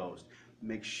we could boast.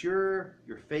 Make sure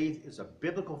your faith is a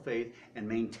biblical faith and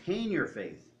maintain your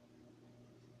faith.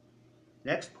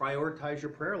 Next, prioritize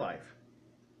your prayer life.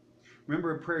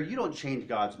 Remember, in prayer, you don't change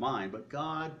God's mind, but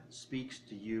God speaks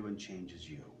to you and changes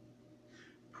you.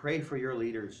 Pray for your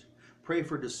leaders. Pray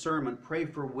for discernment. Pray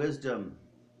for wisdom.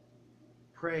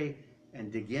 Pray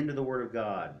and dig into the Word of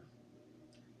God.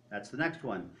 That's the next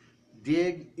one.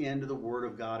 Dig into the Word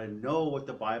of God and know what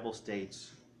the Bible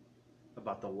states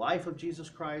about the life of Jesus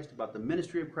Christ, about the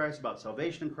ministry of Christ, about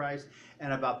salvation in Christ,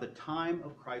 and about the time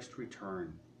of Christ's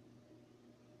return.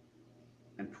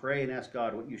 And pray and ask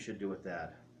God what you should do with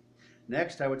that.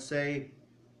 Next, I would say,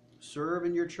 serve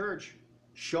in your church.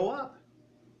 Show up.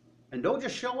 And don't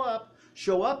just show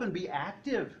up and be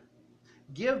active.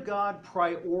 Give God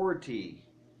priority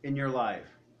in your life.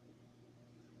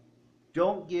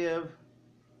 Don't give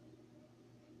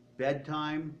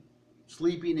bedtime,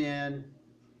 sleeping in,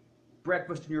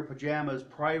 breakfast in your pajamas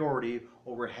priority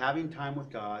over having time with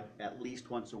God at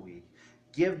least once a week.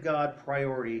 Give God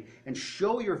priority and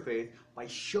show your faith by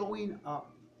showing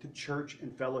up to church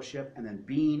and fellowship and then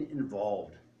being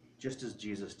involved, just as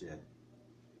Jesus did.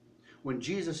 When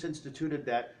Jesus instituted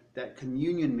that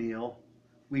communion meal,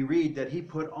 we read that he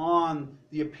put on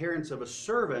the appearance of a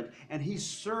servant and he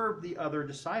served the other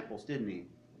disciples, didn't he?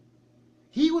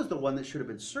 He was the one that should have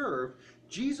been served.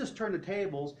 Jesus turned the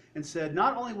tables and said,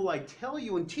 not only will I tell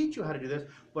you and teach you how to do this,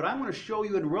 but I'm going to show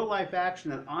you in real life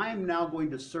action that I'm now going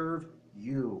to serve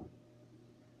you.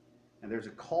 And there's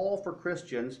a call for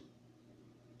Christians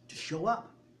to show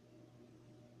up,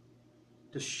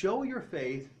 to show your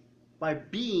faith by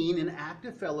being in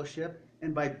active fellowship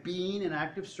and by being in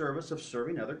active service of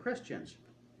serving other Christians.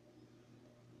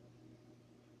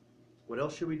 What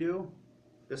else should we do?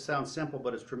 This sounds simple,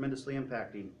 but it's tremendously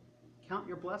impacting. Count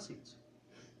your blessings.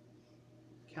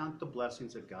 Count the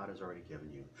blessings that God has already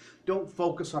given you. Don't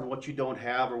focus on what you don't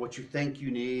have or what you think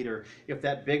you need or if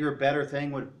that bigger, better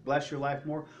thing would bless your life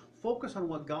more. Focus on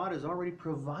what God has already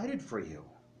provided for you.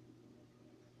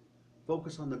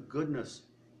 Focus on the goodness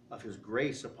of His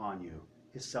grace upon you,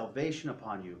 His salvation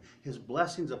upon you, His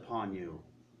blessings upon you.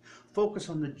 Focus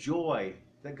on the joy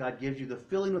that God gives you, the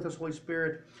filling with His Holy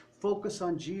Spirit. Focus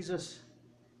on Jesus,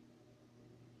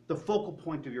 the focal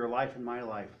point of your life and my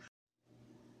life.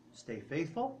 Stay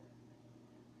faithful,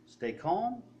 stay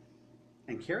calm,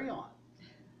 and carry on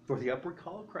for the upward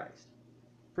call of Christ.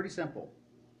 Pretty simple.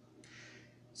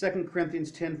 2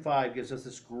 Corinthians 10:5 gives us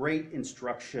this great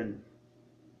instruction.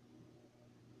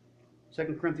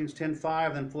 2 Corinthians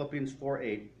 10:5, then Philippians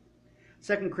 4:8.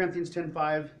 2 Corinthians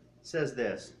 10:5 says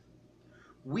this: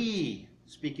 we,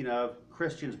 speaking of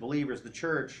Christians, believers, the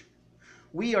church,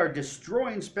 we are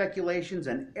destroying speculations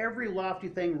and every lofty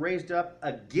thing raised up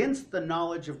against the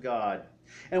knowledge of God.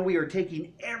 And we are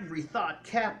taking every thought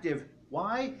captive.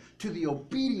 Why? To the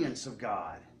obedience of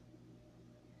God.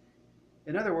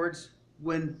 In other words,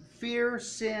 when fear,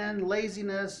 sin,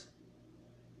 laziness,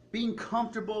 being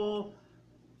comfortable,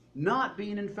 not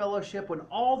being in fellowship, when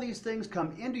all these things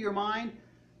come into your mind,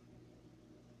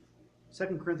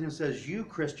 2 Corinthians says, you,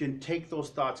 Christian, take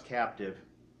those thoughts captive.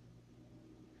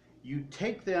 You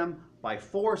take them by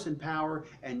force and power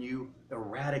and you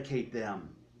eradicate them.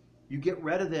 You get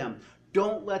rid of them.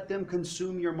 Don't let them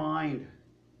consume your mind.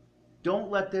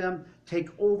 Don't let them take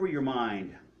over your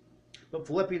mind. But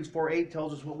Philippians 4:8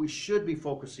 tells us what we should be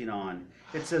focusing on.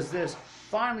 It says this: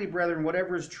 finally, brethren,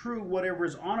 whatever is true, whatever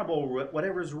is honorable,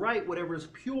 whatever is right, whatever is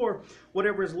pure,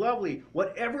 whatever is lovely,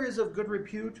 whatever is of good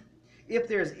repute, if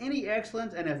there is any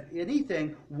excellence and if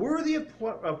anything worthy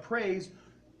of praise,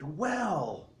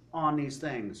 dwell on these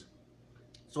things.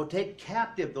 So take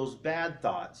captive those bad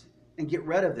thoughts and get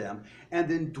rid of them, and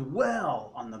then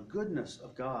dwell on the goodness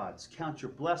of God. Count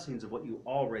your blessings of what you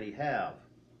already have.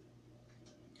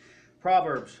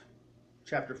 Proverbs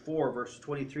chapter 4, verse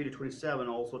 23 to 27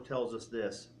 also tells us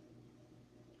this: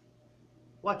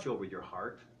 watch over your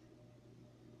heart.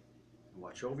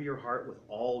 Watch over your heart with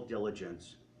all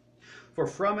diligence, for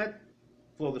from it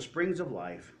flow the springs of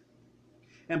life.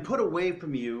 And put away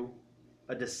from you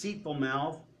a deceitful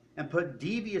mouth, and put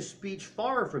devious speech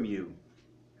far from you.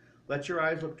 Let your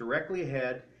eyes look directly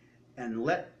ahead, and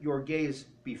let your gaze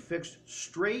be fixed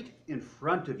straight in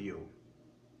front of you.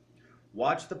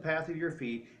 Watch the path of your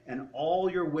feet, and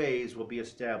all your ways will be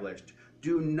established.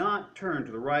 Do not turn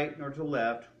to the right nor to the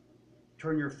left.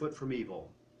 Turn your foot from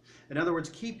evil. In other words,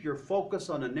 keep your focus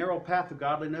on the narrow path of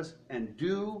godliness and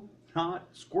do not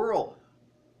squirrel.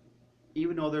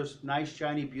 Even though there's nice,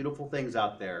 shiny, beautiful things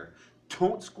out there,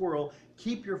 don't squirrel.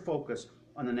 Keep your focus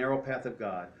on the narrow path of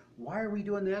God. Why are we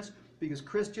doing this? Because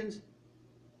Christians,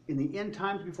 in the end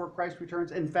times before Christ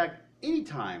returns, in fact, any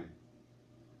time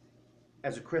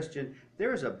as a Christian,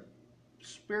 there is a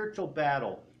spiritual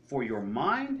battle for your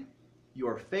mind,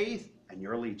 your faith, and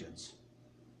your allegiance.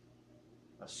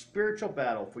 A spiritual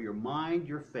battle for your mind,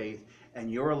 your faith, and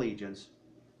your allegiance.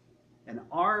 And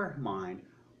our mind,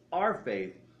 our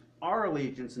faith, our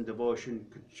allegiance and devotion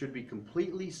should be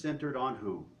completely centered on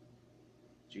who?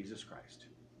 Jesus Christ.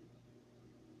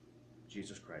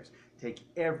 Jesus Christ. Take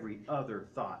every other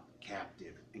thought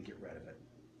captive and get rid of it.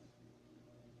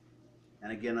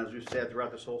 And again, as we've said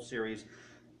throughout this whole series,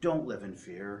 don't live in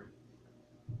fear.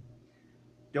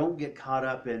 Don't get caught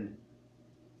up in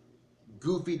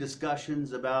goofy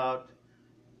discussions about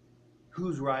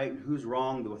who's right and who's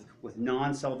wrong with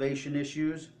non-salvation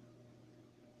issues.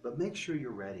 But make sure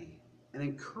you're ready and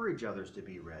encourage others to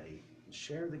be ready and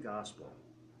share the gospel.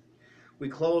 We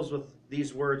close with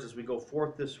these words as we go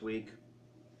forth this week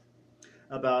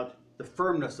about the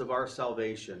firmness of our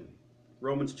salvation.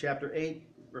 Romans chapter 8,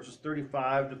 verses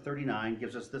 35 to 39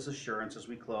 gives us this assurance as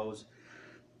we close,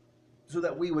 so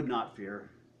that we would not fear.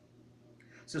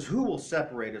 It says, who will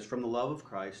separate us from the love of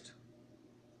Christ?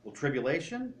 Will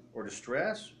tribulation or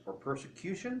distress or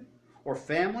persecution or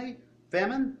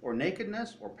famine or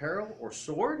nakedness or peril or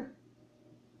sword?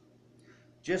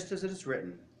 Just as it is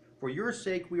written, for your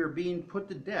sake we are being put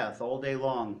to death all day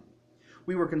long.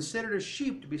 We were considered as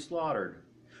sheep to be slaughtered.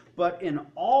 But in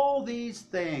all these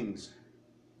things,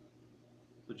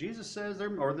 so Jesus says,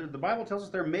 the Bible tells us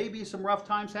there may be some rough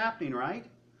times happening, right?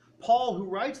 Paul, who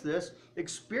writes this,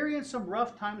 experienced some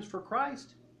rough times for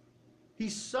Christ. He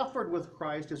suffered with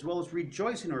Christ as well as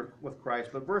rejoicing with Christ.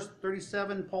 But verse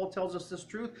 37, Paul tells us this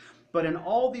truth. But in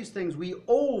all these things we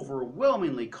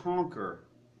overwhelmingly conquer.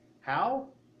 How?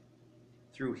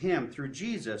 Through him, through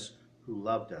Jesus, who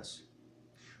loved us.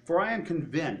 For I am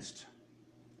convinced,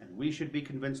 and we should be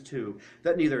convinced too,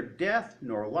 that neither death,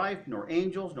 nor life, nor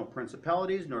angels, nor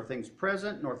principalities, nor things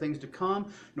present, nor things to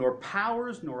come, nor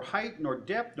powers, nor height, nor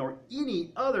depth, nor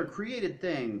any other created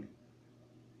thing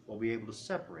will be able to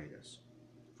separate us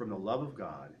from the love of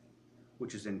God,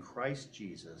 which is in Christ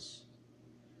Jesus,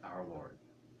 our Lord.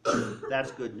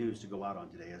 That's good news to go out on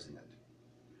today, isn't it?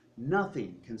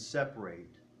 Nothing can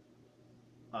separate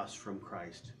us from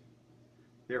Christ.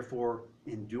 Therefore,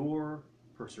 endure,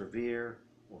 persevere,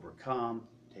 overcome,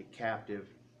 take captive,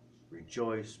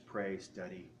 rejoice, pray,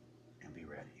 study, and be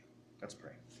ready. Let's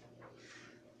pray.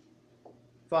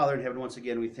 Father in heaven, once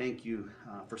again, we thank you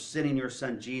for sending your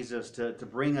Son Jesus to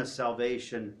bring us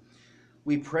salvation.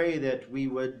 We pray that we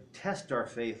would test our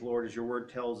faith, Lord, as your word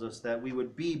tells us, that we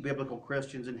would be biblical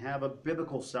Christians and have a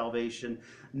biblical salvation,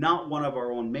 not one of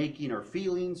our own making or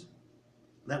feelings,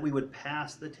 that we would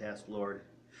pass the test, Lord.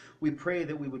 We pray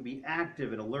that we would be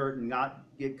active and alert and not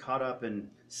get caught up in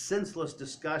senseless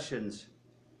discussions,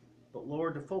 but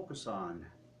Lord, to focus on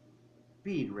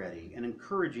being ready and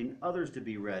encouraging others to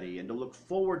be ready and to look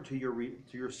forward to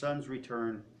your Son's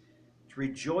return, to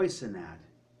rejoice in that,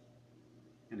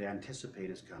 and to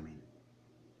anticipate his coming.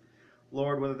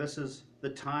 Lord, whether this is the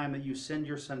time that you send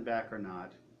your Son back or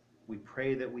not, we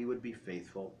pray that we would be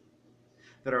faithful,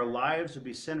 that our lives would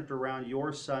be centered around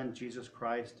your Son, Jesus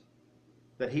Christ,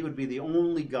 that he would be the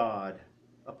only God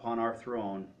upon our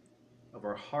throne of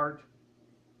our heart,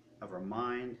 of our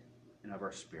mind, and of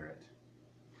our spirit.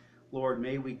 Lord,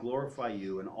 may we glorify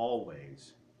you in all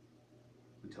ways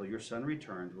until your Son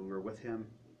returns when we're with him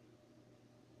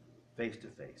face to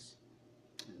face.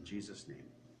 In Jesus' name,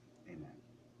 amen.